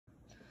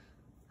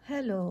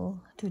Hello,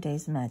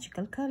 today's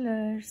magical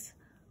colors.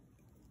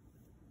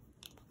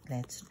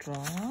 Let's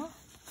draw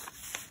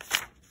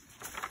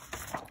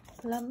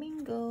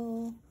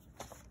flamingo.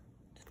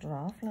 To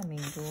draw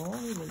flamingo,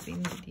 we will be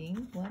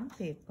needing one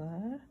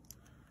paper,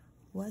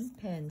 one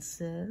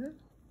pencil,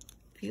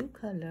 few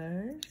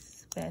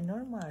colors, pen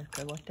or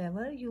marker,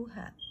 whatever you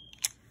have.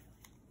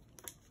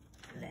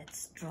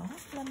 Let's draw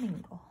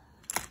flamingo.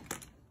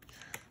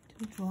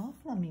 To draw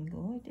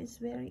flamingo, it is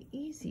very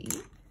easy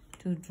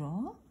to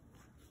draw.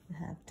 You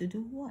have to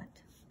do what?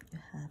 You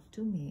have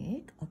to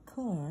make a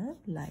curve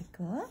like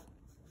a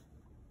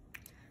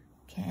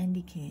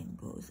candy cane.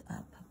 Goes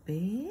up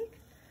big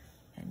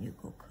and you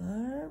go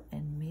curve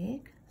and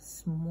make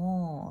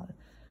small,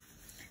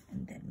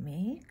 and then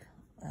make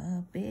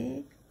a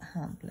big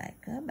hump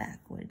like a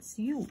backwards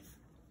U.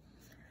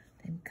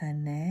 Then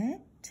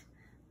connect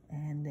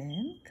and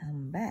then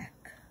come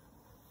back.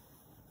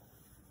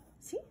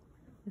 See,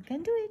 you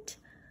can do it.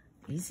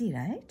 Easy,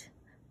 right?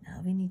 Now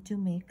we need to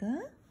make a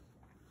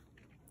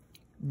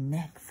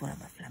neck for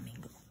our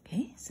flamingo.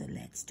 Okay, so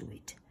let's do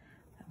it.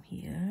 From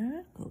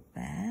here, go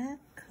back,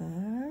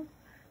 curve,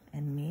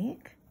 and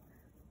make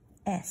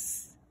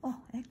S. Oh,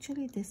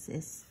 actually this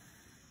is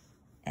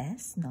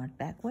S, not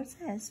backwards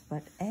S,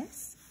 but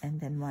S,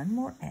 and then one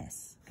more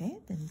S. Okay,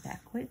 then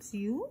backwards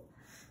U,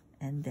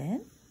 and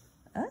then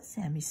a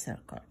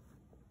semicircle.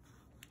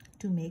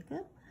 To make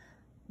a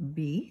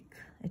beak,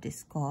 it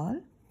is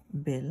called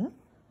bill.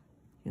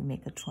 You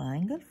make a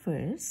triangle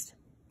first,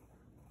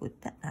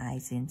 put the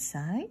eyes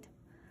inside,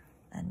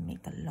 and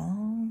make a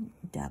long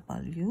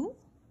W,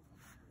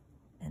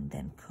 and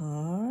then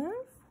curve,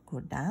 go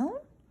down,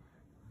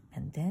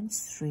 and then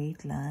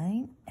straight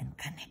line and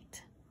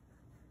connect.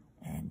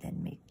 And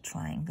then make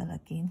triangle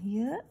again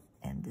here,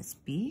 and this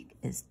beak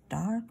is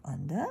dark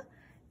on the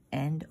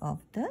end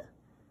of the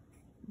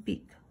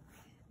beak.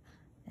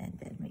 And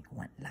then make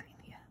one line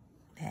here.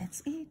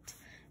 That's it.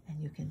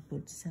 And you can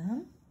put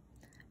some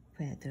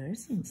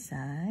feathers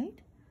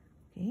inside.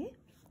 Okay.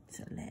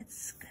 So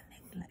let's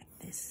connect like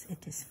this.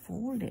 It is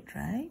folded,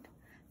 right?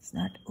 It's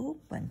not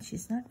open.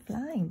 She's not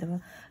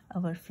flying.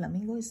 Our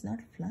flamingo is not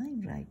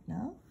flying right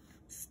now.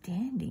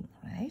 Standing,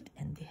 right?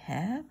 And they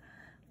have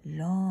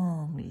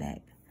long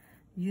leg.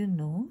 You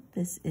know,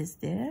 this is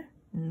their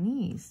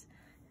knees.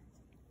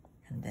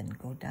 And then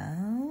go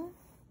down.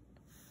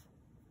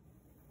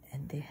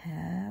 And they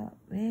have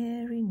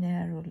very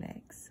narrow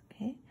legs,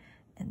 okay?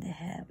 And they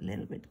have a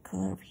little bit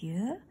curve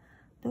here.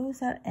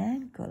 Those are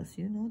ankles.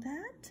 You know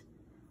that?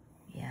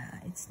 Yeah,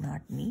 it's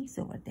not knees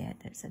over there.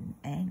 There's an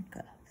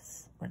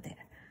ankles over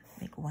there.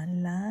 Make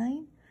one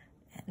line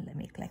and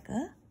make like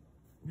a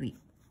V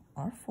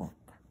or fork.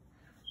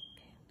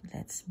 Okay,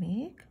 let's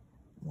make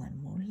one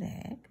more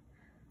leg.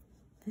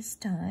 This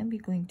time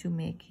we're going to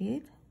make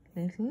it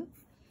little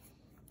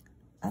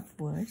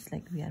upwards,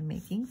 like we are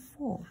making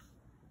 4.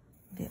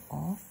 They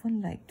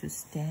often like to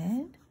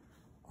stand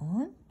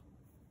on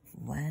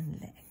one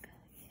leg.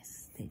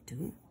 Yes, they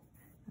do.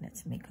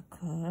 Let's make a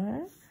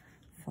curve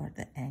for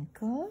the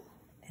ankle,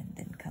 and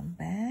then come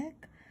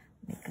back,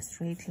 make a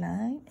straight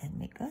line and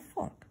make a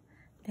fork.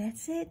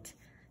 That's it.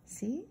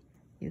 See,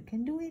 you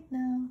can do it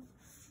now.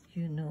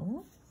 You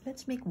know,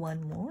 let's make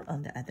one more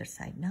on the other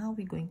side. Now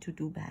we're going to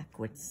do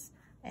backwards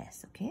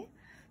S, okay?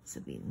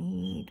 So we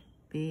need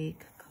big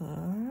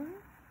curve,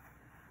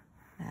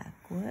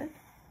 backward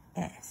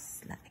S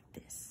like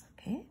this,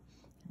 okay?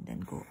 And then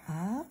go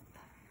up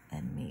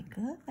and make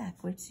a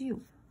backwards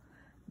U.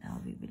 Now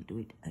we will do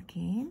it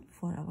again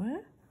for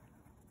our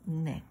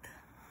neck.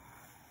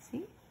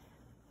 See,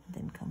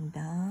 then come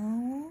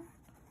down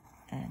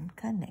and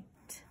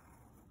connect.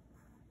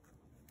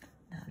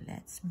 Now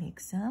let's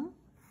make some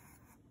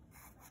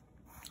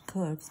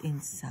curves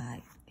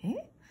inside,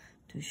 okay,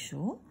 to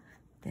show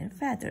their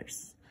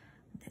feathers.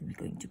 Then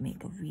we're going to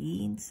make a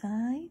V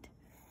inside,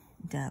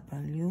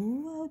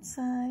 W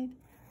outside,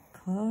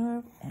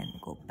 curve, and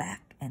go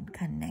back and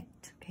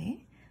connect.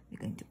 Okay,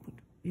 we're going to put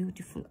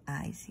beautiful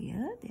eyes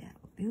here. They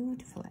have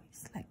beautiful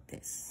eyes like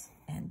this,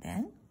 and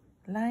then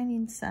line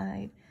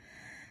inside,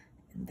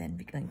 and then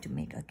we're going to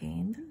make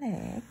again the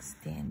legs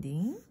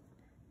standing,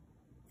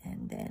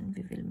 and then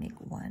we will make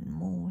one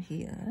more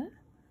here,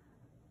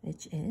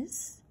 which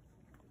is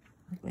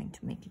we're going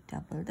to make it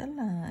double the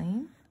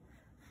line,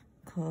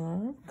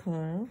 curve,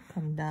 curve,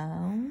 come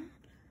down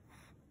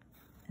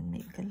and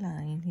make a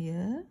line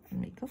here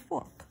and make a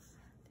fork.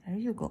 There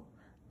you go.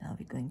 Now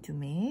we're going to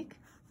make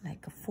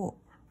like a 4,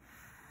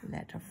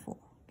 letter 4,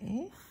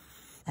 okay?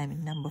 I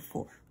mean number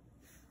 4.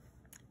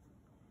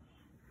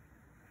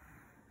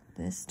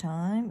 This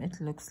time it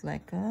looks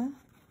like a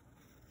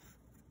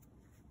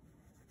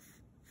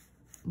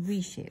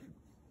V shape.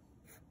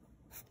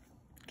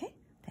 Okay,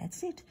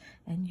 that's it.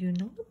 And you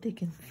know they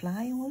can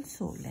fly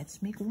also.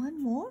 Let's make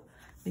one more,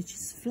 which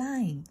is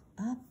flying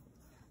up.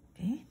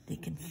 Okay, they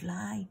can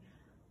fly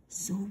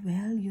so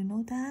well, you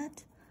know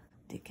that?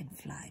 They can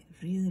fly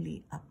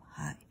really up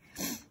high.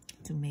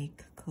 To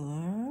make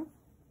curve,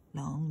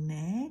 long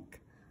neck,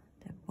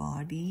 their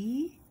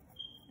body,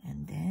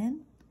 and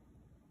then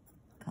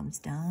come comes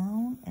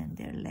down and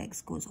their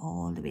legs goes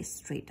all the way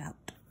straight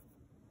out.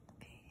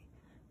 Okay,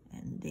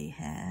 and they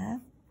have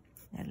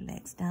their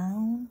legs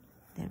down,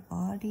 their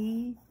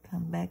body,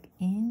 come back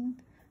in,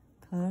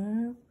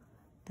 curve,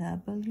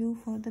 W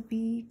for the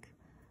beak.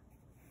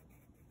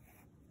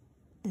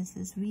 This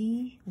is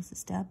V, this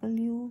is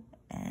W,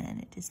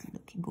 and it is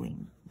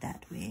going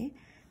that way.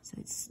 So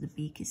it's the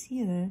beak is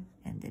here,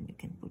 and then you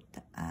can put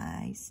the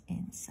eyes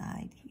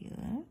inside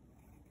here.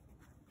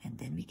 And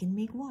then we can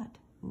make what?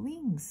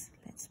 Wings.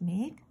 Let's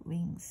make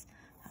wings.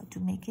 How to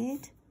make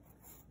it?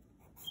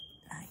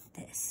 Like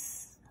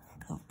this.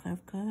 Curve,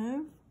 curve,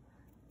 curve.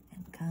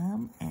 And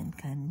come and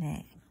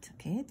connect.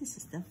 Okay, this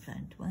is the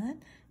front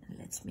one. And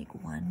let's make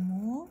one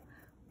more.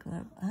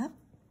 Curve up.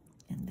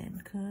 And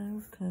then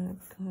curve, curve,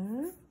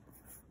 curve.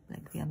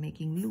 Like we are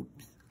making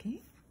loops.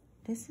 Okay,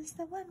 this is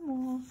the one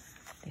more.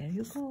 There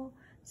you go.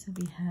 So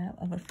we have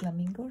our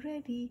flamingo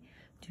ready.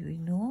 Do you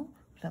know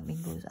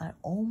flamingos are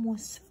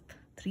almost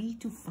 3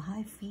 to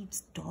 5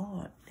 feet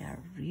tall. They are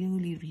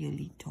really,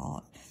 really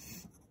tall.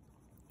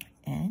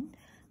 And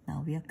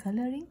now we are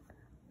coloring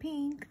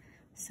pink.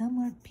 Some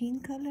are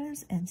pink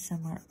colors and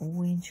some are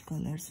orange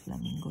colors.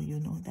 Flamingo, you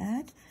know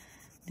that.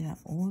 There are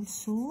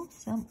also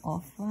some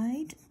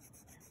off-white,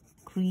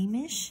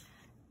 creamish,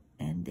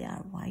 and they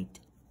are white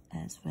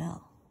as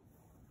well.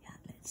 Yeah,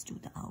 let's do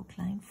the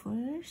outline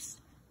first,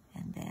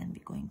 and then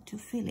we're going to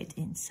fill it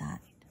inside.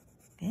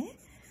 Okay,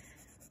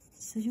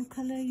 so you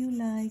color you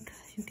like.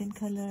 You can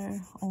color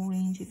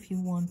orange if you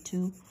want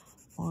to,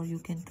 or you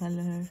can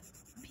color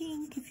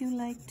pink if you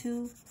like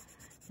to.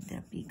 And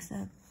their beaks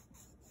are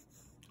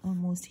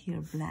almost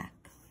here black.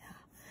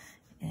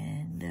 Yeah.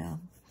 And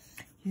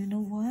you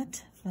know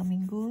what,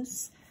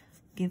 flamingos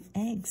give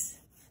eggs.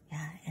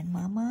 Yeah, and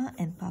mama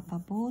and papa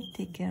both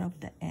take care of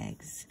the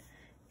eggs.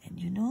 And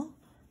you know,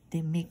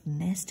 they make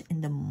nest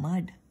in the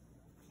mud.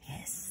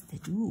 Yes, they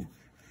do.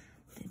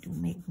 They do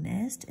make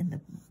nest in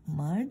the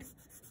mud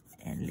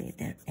and lay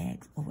their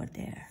eggs over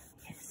there.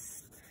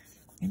 Yes.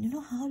 And you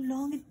know how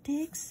long it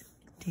takes?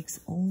 It takes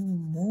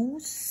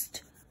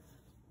almost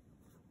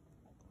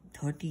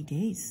 30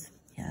 days.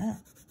 Yeah,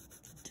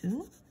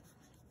 to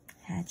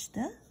hatch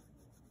the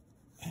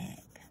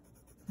egg.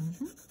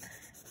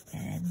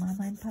 And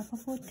mama and papa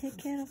both take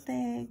care of the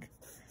egg.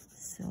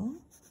 So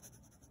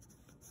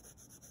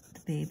the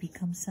baby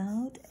comes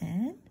out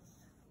and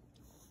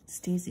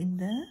stays in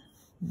the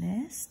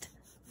nest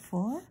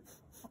for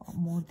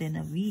more than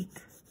a week,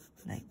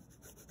 like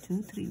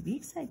 2-3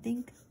 weeks, I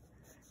think,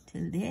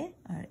 till they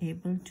are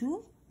able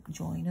to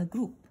join a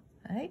group.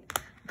 Right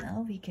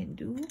now we can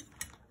do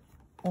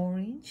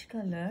orange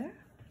color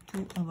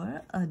to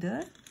our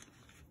other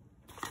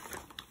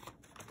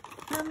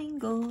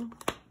flamingo,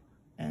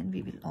 and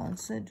we will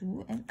also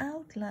do an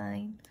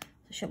outline.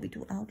 So shall we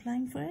do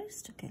outline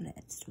first? Okay,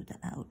 let's do the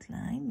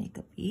outline. Make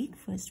a beak.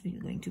 First we are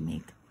going to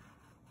make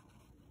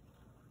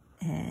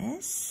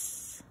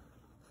S,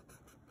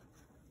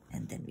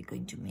 and then we're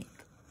going to make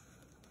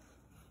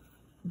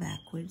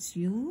backwards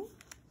U.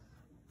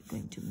 We're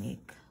going to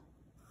make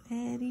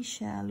very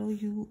shallow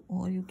U,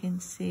 or you can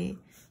say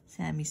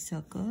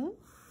semicircle.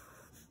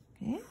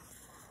 Okay,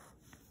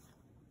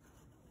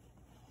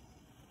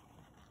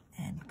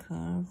 and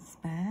curve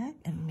back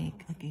and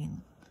make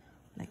again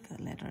like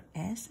a letter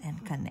S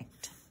and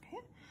connect.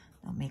 Okay,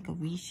 now make a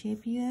V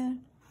shape here,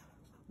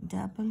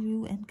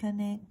 W and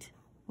connect,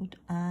 put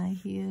I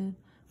here,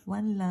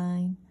 one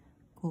line,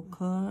 go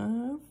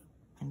curve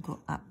and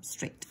go up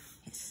straight.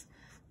 Yes,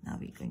 now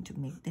we're going to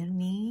make their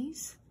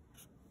knees,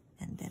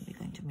 and then we're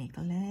going to make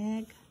a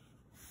leg,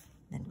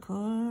 then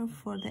curve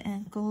for the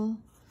ankle.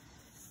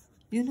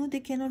 You know they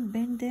cannot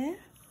bend their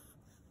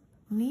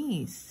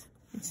knees.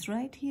 It's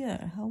right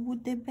here. How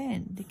would they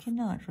bend? They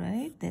cannot,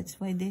 right? That's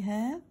why they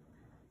have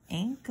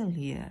ankle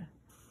here.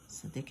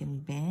 So they can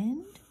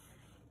bend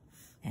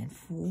and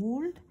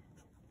fold,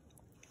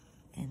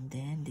 and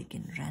then they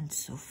can run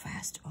so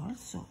fast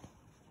also,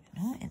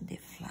 you know, and they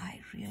fly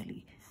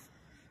really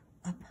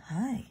up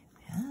high.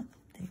 Yeah,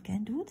 they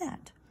can do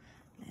that.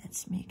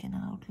 Let's make an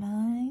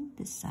outline.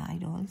 This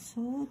side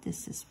also.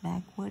 This is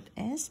backward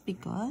S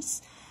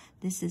because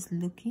this is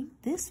looking,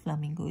 this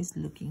flamingo is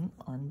looking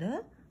on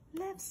the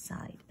left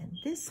side, and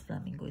this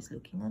flamingo is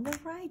looking on the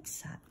right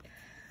side.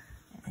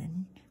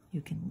 And you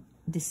can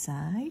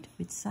decide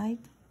which side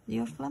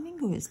your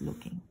flamingo is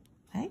looking,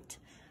 right?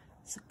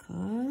 So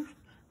curve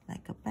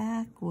like a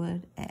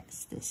backward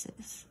S, this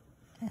is.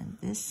 And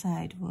this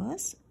side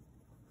was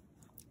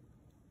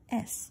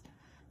S.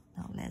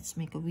 Now let's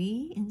make a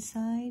V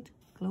inside,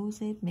 close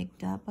it, make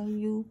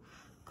W,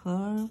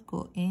 curve,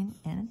 go in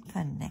and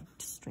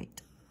connect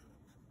straight.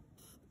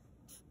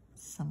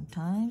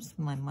 Sometimes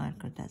my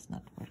marker does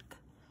not work.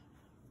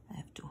 I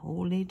have to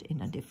hold it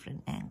in a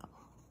different angle.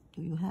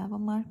 Do you have a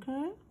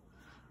marker?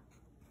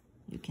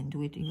 You can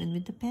do it even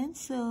with the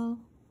pencil.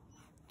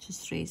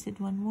 Just trace it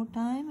one more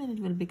time and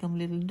it will become a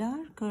little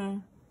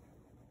darker.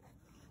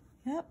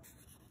 Yep.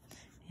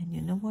 And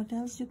you know what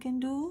else you can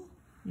do?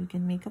 You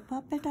can make a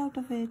puppet out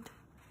of it.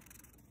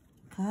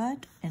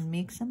 Cut and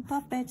make some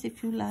puppets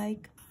if you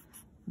like.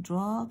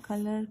 draw,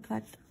 color,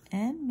 cut,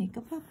 and make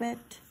a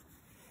puppet.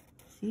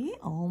 See,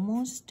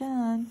 almost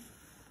done.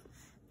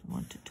 I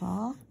want to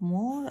talk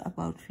more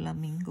about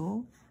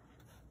Flamingo.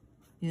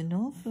 You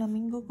know,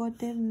 Flamingo got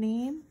their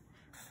name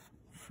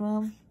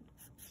from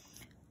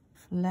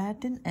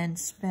Latin and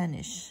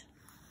Spanish.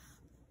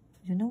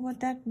 You know what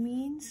that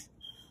means?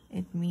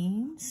 It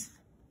means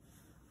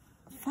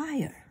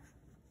fire.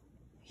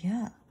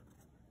 Yeah.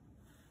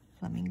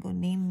 Flamingo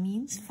name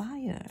means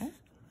fire.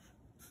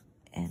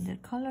 And their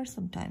color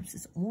sometimes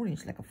is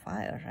orange like a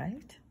fire,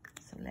 right?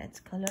 So let's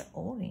color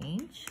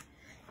orange.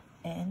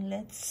 And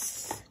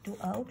let's do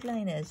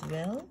outline as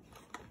well.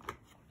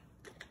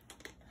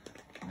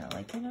 Now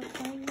I cannot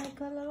find my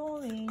color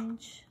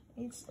orange.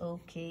 It's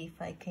okay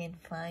if I can't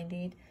find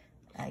it.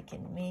 I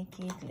can make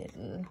it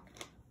little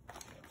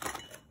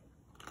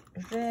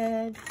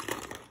red.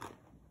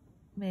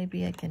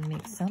 Maybe I can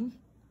make some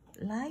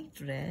light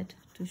red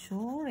to show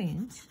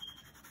orange.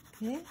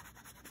 Okay,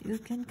 you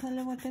can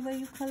color whatever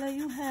color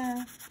you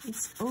have.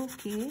 It's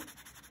okay.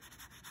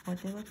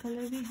 Whatever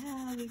color we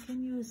have, we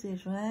can use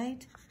it,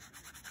 right?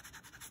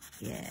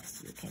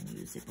 Yes, you can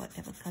use it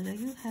whatever color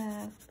you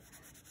have.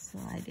 So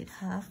I did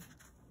half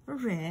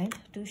red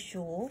to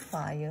show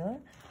fire,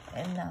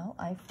 and now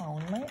I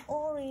found my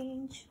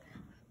orange.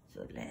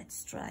 So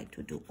let's try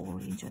to do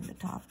orange on the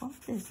top of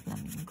this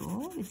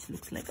flamingo, which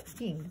looks like a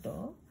pink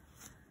though.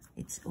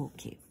 It's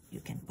okay.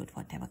 You can put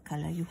whatever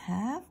color you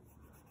have.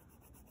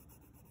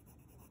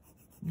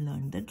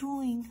 Learn the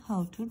drawing,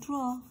 how to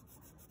draw.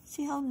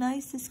 See how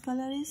nice this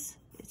color is?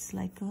 It's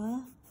like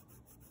a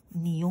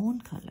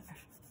neon color.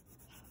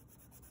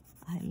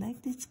 I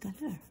like this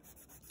color.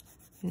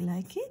 You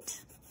like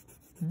it?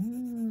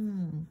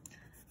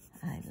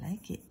 I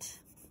like it.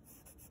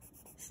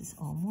 This is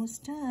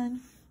almost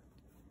done.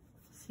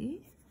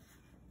 See?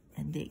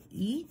 And they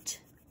eat.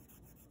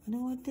 You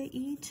know what they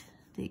eat?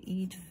 They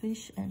eat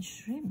fish and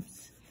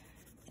shrimps.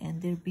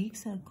 And their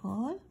beaks are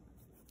called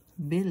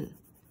bill.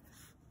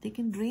 They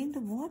can drain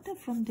the water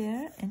from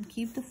there and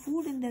keep the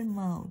food in their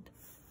mouth.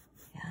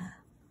 Yeah.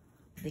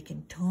 They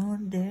can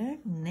turn their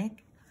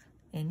neck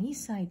any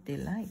side they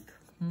like.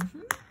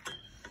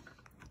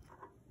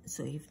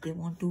 So if they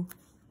want to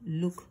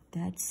look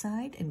that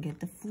side and get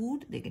the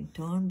food, they can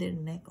turn their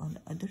neck on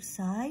the other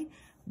side,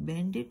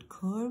 bend it,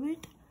 curve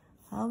it,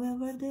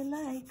 however they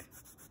like.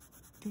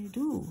 They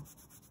do.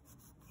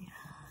 Yeah.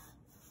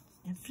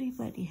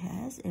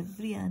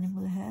 Every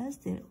animal has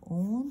their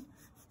own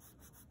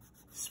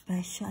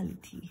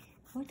specialty.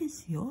 What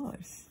is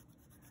yours?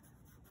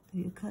 Do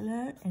you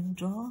color and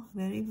draw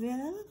very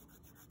well?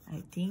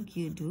 I think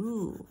you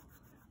do.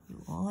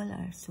 You all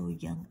are so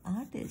young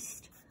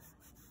artists.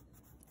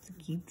 So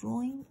keep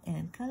drawing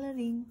and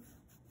coloring.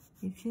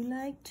 If you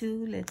like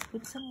to, let's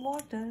put some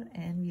water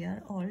and we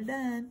are all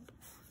done.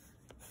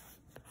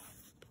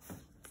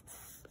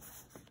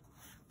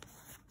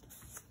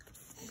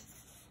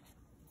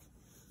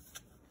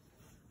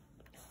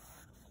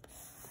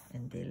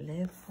 And they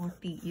live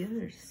 40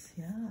 years.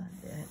 Yeah,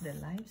 their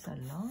lives are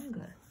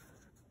longer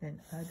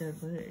than other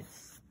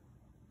birds.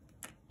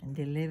 And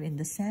they live in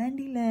the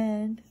sandy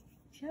land.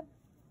 Yep.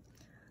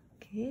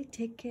 Okay,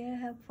 take care,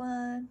 have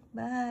fun.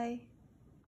 Bye.